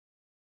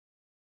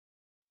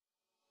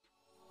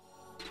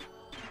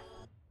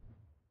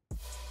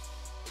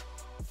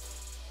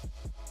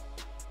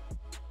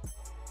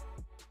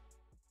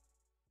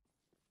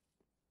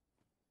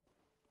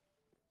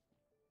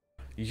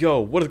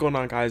Yo, what is going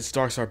on, guys?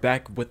 Darkstar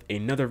back with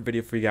another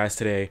video for you guys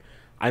today.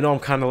 I know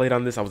I'm kind of late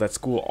on this. I was at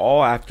school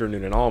all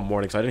afternoon and all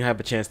morning, so I didn't have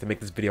a chance to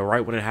make this video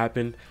right when it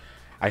happened.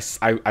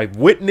 I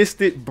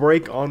witnessed it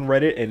break on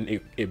Reddit,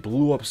 and it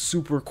blew up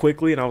super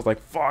quickly, and I was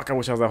like, fuck, I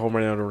wish I was at home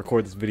right now to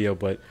record this video,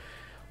 but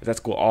I was at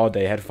school all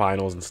day, had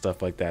finals and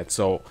stuff like that,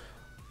 so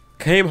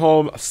came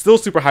home, still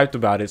super hyped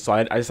about it, so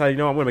I decided,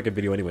 I'm gonna make a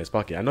video anyways.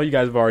 Fuck it. I know you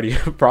guys have already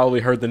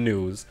probably heard the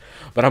news,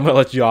 but I'm gonna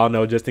let you all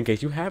know just in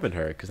case you haven't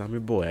heard, because I'm your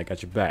boy. I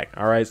got your back.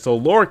 All right. So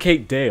Laura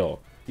Kate Dale,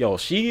 yo,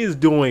 she is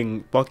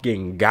doing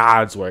fucking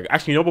God's work.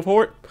 Actually,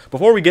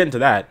 before we get into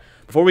that,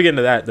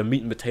 the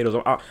meat and potatoes,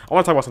 I want to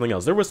talk about something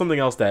else. There was something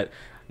else that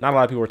not a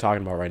lot of people are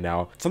talking about right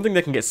now. Something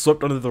that can get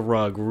swept under the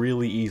rug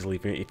really easily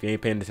if you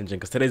ain't paying attention,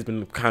 because today's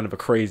been kind of a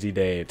crazy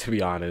day, to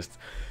be honest.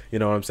 You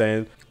know what I'm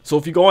saying? So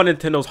if you go on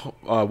Nintendo's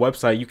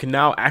website, you can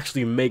now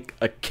actually make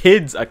a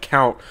kid's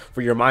account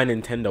for your My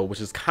Nintendo, which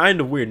is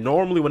kind of weird.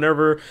 Normally,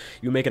 whenever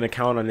you make an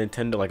account on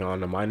Nintendo, like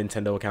on a My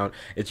Nintendo account,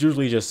 it's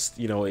usually just,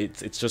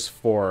 it's just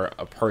for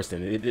a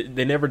person.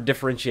 They never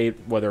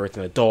differentiate whether it's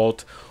an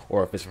adult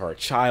or if it's for a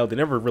child. They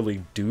never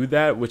really do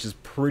that, which is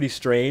pretty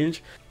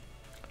strange.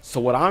 So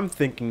what I'm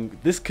thinking,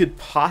 this could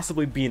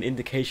possibly be an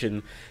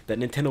indication that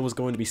Nintendo was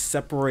going to be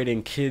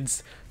separating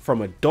kids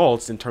from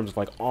adults in terms of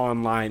like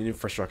online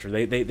infrastructure.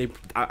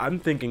 I'm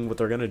thinking what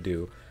they're gonna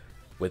do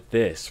with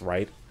this,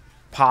 right?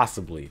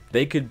 Possibly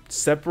they could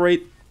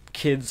separate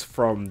kids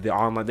from the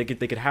online. They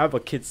could have a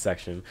kids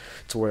section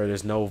to where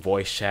there's no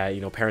voice chat.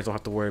 Parents don't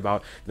have to worry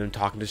about them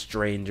talking to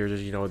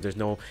strangers. There's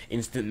no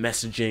instant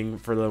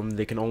messaging for them.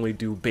 They can only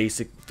do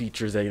basic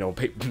features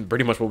that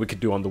pretty much what we could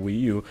do on the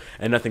Wii U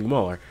and nothing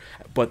more.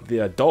 But the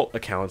adult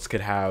accounts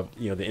could have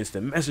the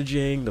instant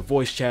messaging, the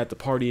voice chat, the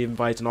party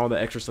invites, and all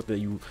the extra stuff that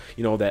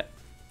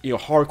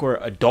hardcore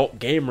adult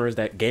gamers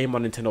that game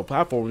on Nintendo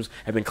platforms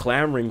have been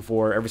clamoring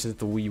for ever since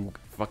the Wii U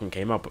fucking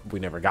came out, but we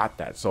never got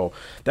that. So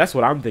that's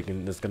what I'm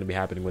thinking is going to be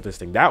happening with this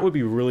thing. That would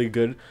be really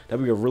good. That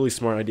would be a really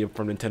smart idea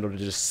from Nintendo to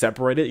just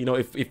separate it.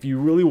 If you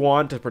really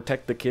want to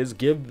protect the kids,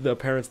 give the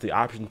parents the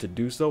option to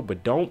do so,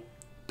 but don't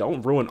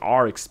ruin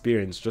our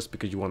experience just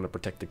because you want to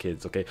protect the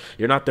kids. Okay,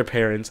 you're not their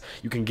parents.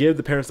 You can give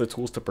the parents the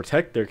tools to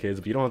protect their kids,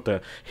 but you don't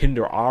have to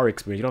hinder our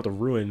experience. You don't have to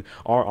ruin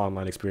our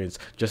online experience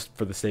just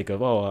for the sake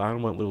of, oh, I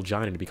don't want little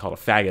Johnny to be called a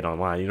faggot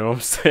online. You know what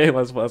I'm saying?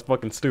 That's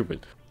fucking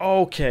stupid.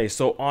 Okay,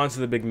 so on to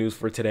the big news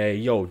for today.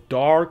 Yo,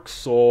 Dark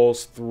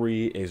Souls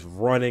 3 is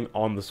running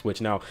on the Switch.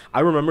 Now,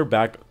 I remember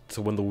back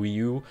to when the Wii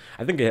U,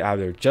 I think it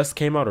either just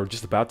came out or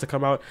just about to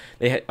come out,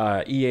 they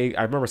had EA,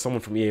 I remember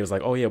someone from EA was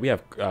like, oh yeah, we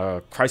have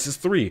Crysis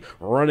 3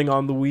 running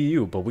on the Wii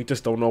U, but we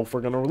just don't know if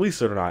we're going to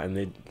release it or not, and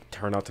they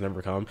turned out to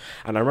never come.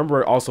 And I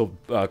remember also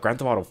Grand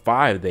Theft Auto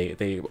 5,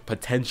 they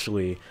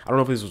potentially, I don't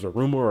know if this was a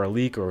rumor or a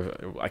leak, or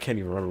I can't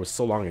even remember, it was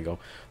so long ago.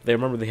 They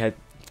had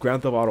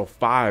Grand Theft Auto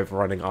 5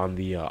 running on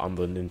the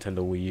Nintendo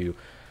Wii U,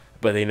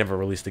 but they never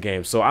released the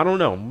game. So I don't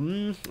know.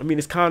 I mean,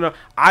 it's kind of,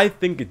 I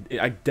think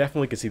I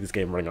definitely could see this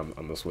game running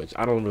on the Switch.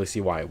 I don't really see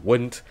why it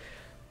wouldn't.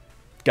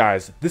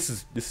 Guys, this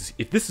is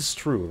if this is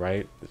true,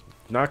 right?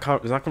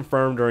 It's not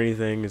confirmed or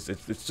anything. It's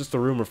just a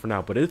rumor for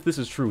now. But if this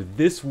is true,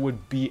 this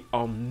would be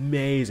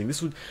amazing.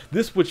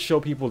 This would show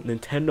people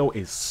Nintendo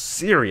is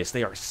serious.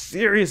 They are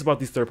serious about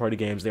these third-party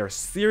games. They are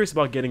serious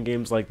about getting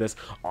games like this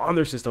on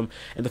their system.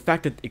 And the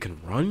fact that it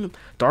can run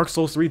Dark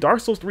Souls 3,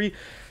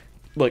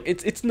 look,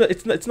 it's not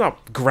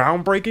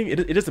groundbreaking.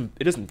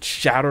 It doesn't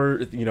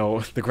shatter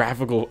the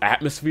graphical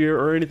atmosphere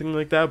or anything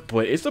like that.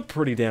 But it's a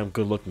pretty damn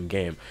good looking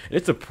game.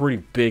 It's a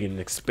pretty big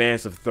and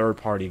expansive third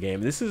party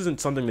game. This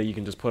isn't something that you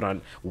can just put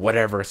on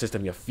whatever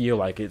system you feel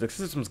like it. The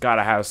system's got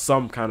to have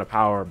some kind of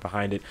power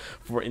behind it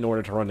in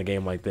order to run a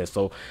game like this.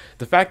 So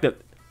the fact that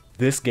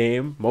this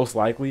game most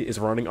likely is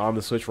running on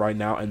the Switch right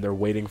now, and they're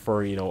waiting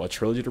for a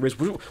trilogy to release,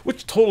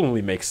 which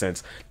totally makes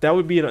sense. That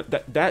would be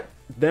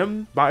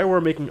them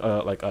BioWare making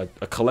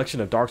a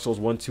collection of Dark Souls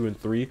 1, 2, and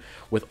 3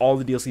 with all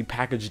the DLC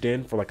packaged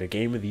in for like a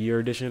Game of the Year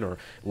edition or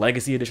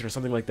Legacy edition or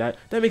something like that.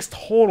 That makes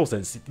total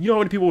sense. You know how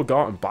many people would go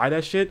out and buy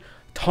that shit?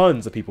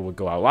 Tons of people would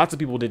go out. Lots of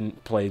people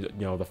didn't play,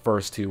 the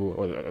first two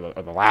or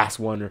the last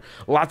one, or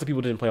lots of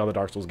people didn't play all the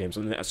Dark Souls games.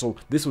 So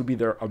this would be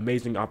their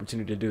amazing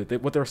opportunity to do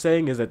it. What they're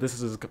saying is that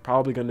this is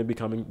probably going to be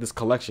coming. This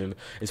collection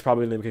is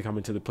probably going to be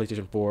coming to the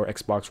PlayStation 4,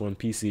 Xbox One,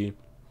 PC.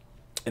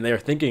 And they're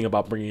thinking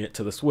about bringing it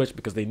to the Switch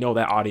because they know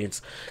that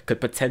audience could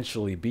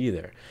potentially be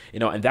there,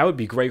 and that would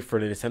be great for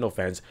the Nintendo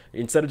fans.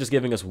 Instead of just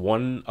giving us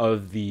one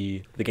of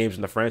the games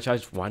in the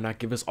franchise, why not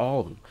give us all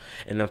of them?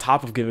 And on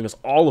top of giving us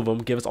all of them,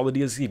 give us all the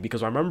DLC.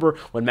 Because I remember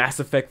when Mass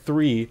Effect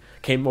 3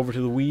 came over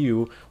to the Wii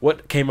U,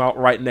 what came out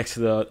right next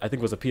to I think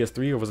it was the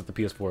PS3 or was it the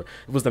PS4?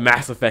 It was the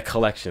Mass Effect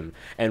collection,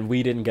 and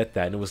we didn't get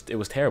that, and it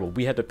was terrible.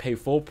 We had to pay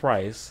full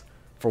price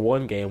for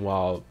one game,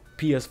 while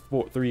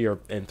PS4, 3,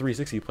 and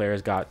 360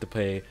 players got to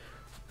pay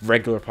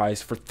regular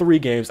price for 3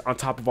 games on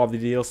top of all the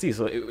DLC.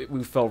 So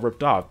we felt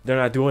ripped off. They're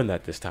not doing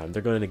that this time.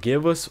 They're going to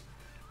give us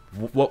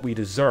what we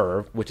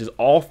deserve, which is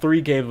all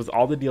 3 games with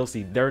all the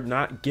DLC. They're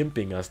not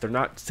gimping us. They're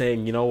not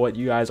saying, you know what,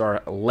 you guys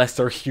are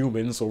lesser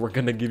humans, so we're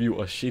gonna give you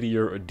a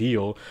shittier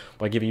deal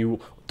by giving you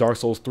Dark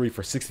Souls 3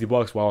 for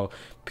 $60, while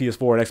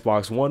PS4 and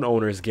Xbox One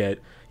owners get,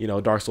 you know,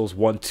 Dark Souls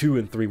 1, 2,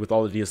 and 3 with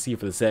all the DLC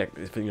for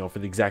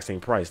the exact same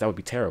price. That would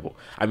be terrible.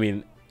 I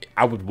mean,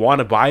 I would want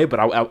to buy it, but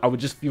I would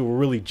just feel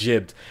really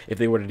jibbed if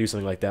they were to do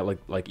something like that,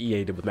 like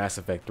EA did with Mass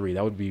Effect 3.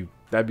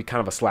 That'd be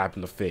kind of a slap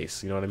in the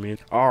face, you know what I mean?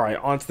 Alright,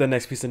 on to the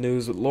next piece of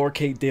news. Laura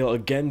Kate Dale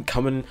again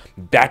coming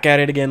back at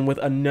it again with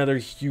another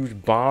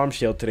huge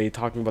bombshell today,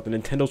 talking about the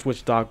Nintendo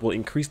Switch dock will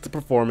increase the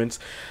performance.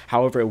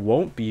 However, it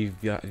won't be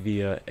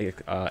via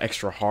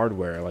extra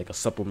hardware, like a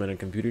supplemented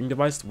computing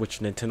device, which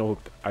Nintendo,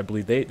 I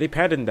believe, they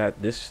patented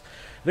that this,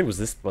 I think it was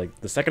this,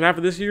 like, the second half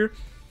of this year?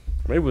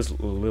 Maybe it was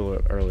a little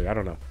earlier, I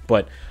don't know.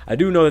 But I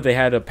do know that they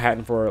had a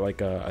patent for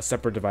like a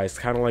separate device,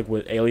 kind of like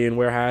what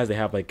Alienware has. They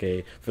have like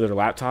for their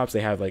laptops,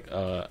 they have like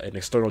an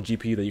external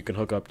GPU that you can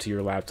hook up to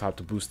your laptop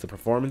to boost the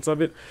performance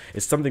of it.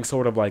 It's something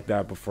sort of like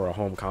that, but for a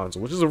home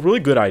console, which is a really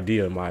good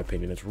idea in my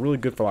opinion. It's really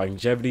good for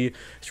longevity.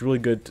 It's really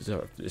good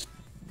to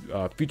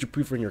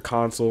future-proofing your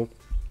console.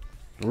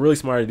 A really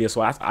smart idea. So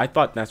I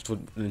thought that's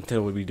what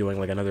Nintendo would be doing,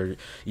 like another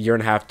year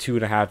and a half,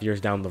 2.5 years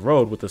down the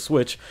road with the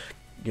Switch.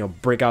 You know,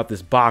 break out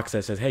this box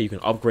that says, hey, you can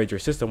upgrade your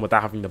system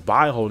without having to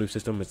buy a whole new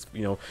system. It's,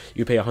 you know,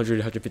 you pay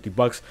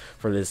 $150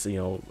 for this, you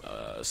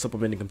know,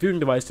 supplementing computing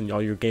device, and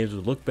all your games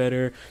would look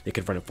better. They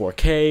could run in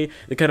 4K.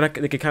 They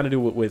could kind of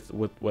do it with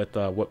what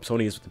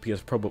Sony is with the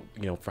PS Pro, but,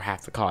 you know, for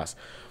half the cost.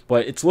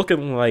 But it's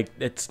looking like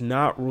it's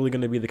not really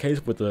going to be the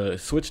case with the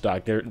Switch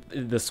dock.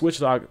 The Switch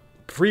dock,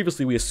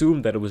 previously we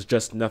assumed that it was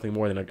just nothing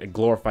more than a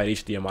glorified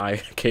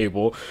HDMI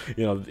cable,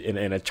 you know,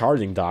 and a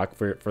charging dock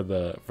for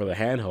the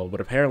handheld. But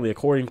apparently,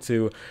 according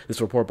to this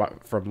report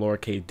from Laura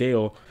Kate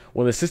Dale,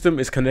 when the system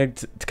is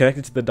connected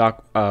to the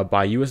dock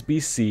by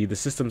USB-C, the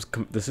system's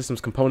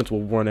components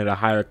will run at a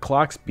higher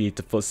clock speed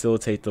to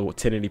facilitate the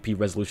 1080p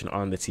resolution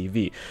on the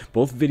TV.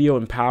 Both video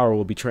and power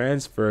will be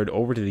transferred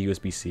over to the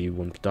USB-C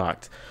when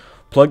docked.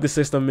 Plugging the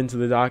system into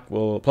the dock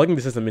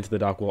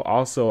will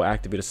also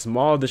activate a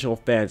small additional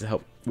fan to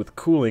help with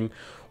cooling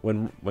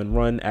when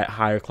run at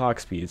higher clock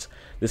speeds.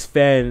 This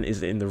fan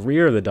is in the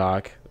rear of the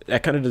dock.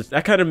 That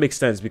kind of makes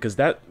sense, because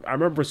I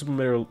remember Super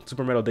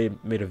Metal Day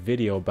made a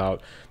video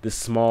about this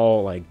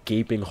small, like,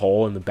 gaping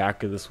hole in the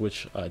back of the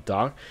Switch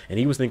dock, and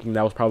he was thinking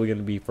that was probably going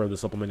to be for the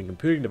supplementing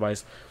computing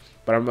device.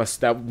 But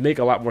that would make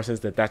a lot more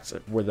sense that that's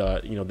where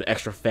the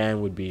extra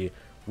fan would be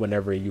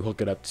whenever you hook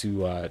it up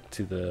to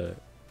the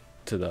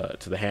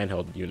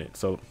handheld unit.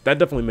 So that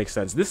definitely makes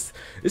sense. This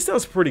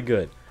sounds pretty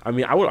good. I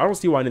mean, I don't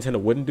see why Nintendo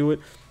wouldn't do it.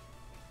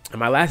 In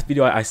my last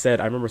video, I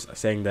remember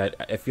saying that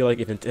I feel like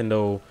if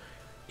Nintendo,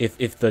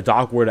 if the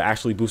dock were to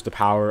actually boost the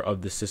power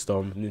of the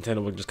system,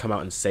 Nintendo would just come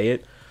out and say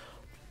it.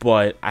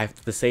 But at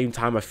the same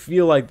time, I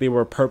feel like they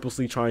were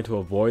purposely trying to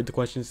avoid the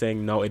question,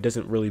 saying no, it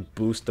doesn't really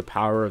boost the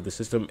power of the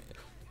system.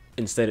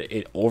 Instead,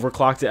 it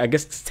overclocked it. I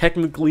guess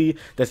technically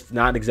that's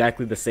not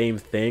exactly the same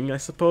thing, I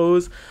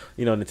suppose.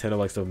 You know, Nintendo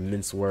likes to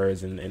mince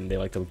words, and they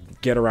like to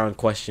get around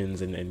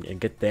questions and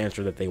get the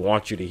answer that they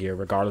want you to hear,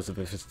 regardless of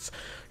if it's,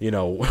 you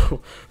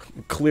know,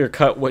 clear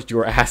cut what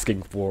you're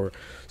asking for.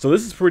 So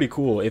this is pretty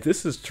cool. If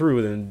this is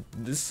true, then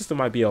this system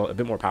might be a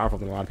bit more powerful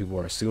than a lot of people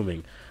are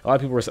assuming. A lot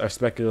of people are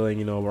speculating,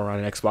 you know,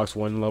 around an Xbox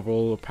One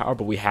level of power,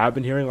 but we have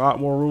been hearing a lot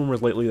more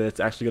rumors lately that it's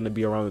actually going to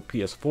be around the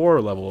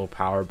PS4 level of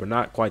power, but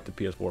not quite the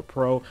PS4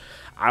 Pro.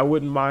 I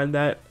wouldn't mind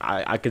that.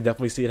 I could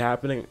definitely see it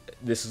happening.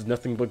 This is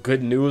nothing but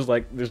good news.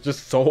 Like, there's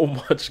just so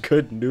much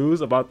good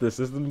news about this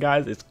system,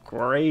 guys. It's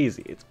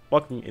crazy. It's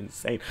fucking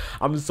insane.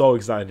 I'm so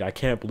excited. I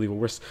can't believe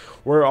it.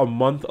 We're a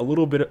month,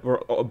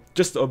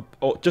 just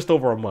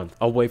over a month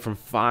away from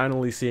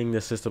finally seeing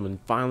this system and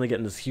finally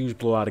getting this huge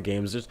blowout of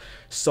games. There's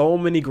so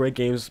many great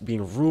games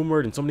being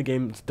rumored, and so many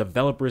games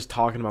developers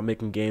talking about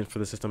making games for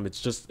the system.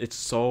 It's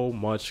so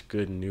much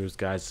good news,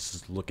 guys. This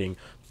is looking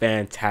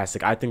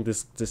fantastic. I think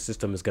this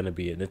system is going to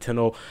be it.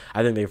 Nintendo,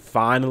 I think they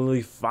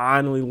finally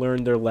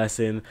learned their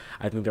lesson.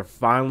 I think they're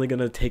finally going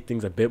to take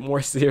things a bit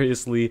more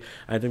seriously.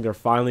 I think they're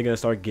finally going to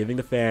start giving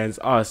the fans,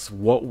 us,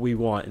 what we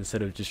want,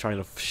 instead of just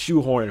trying to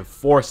shoehorn and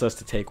force us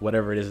to take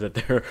whatever it is that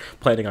they're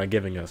planning on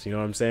giving us. You know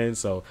what I'm saying?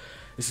 So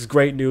this is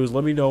great news.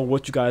 Let me know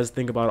what you guys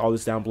think about all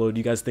this down below. Do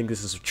you guys think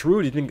this is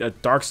true? Do you think a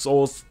Dark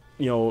Souls,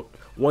 you know,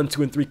 1,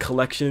 2, and 3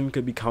 collection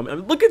could become? I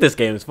mean, look at this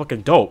game. It's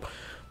fucking dope.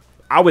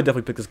 I would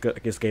definitely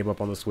pick this game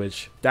up on the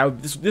Switch.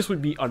 This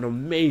would be an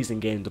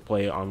amazing game to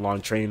play on long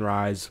train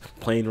rides,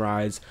 plane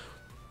rides,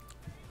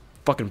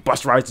 fucking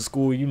bus rides to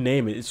school, you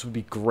name it. This would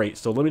be great.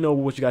 So let me know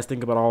what you guys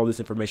think about all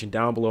this information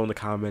down below in the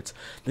comments.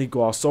 Thank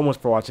you all so much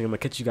for watching. I'm going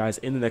to catch you guys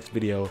in the next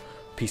video.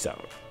 Peace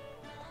out.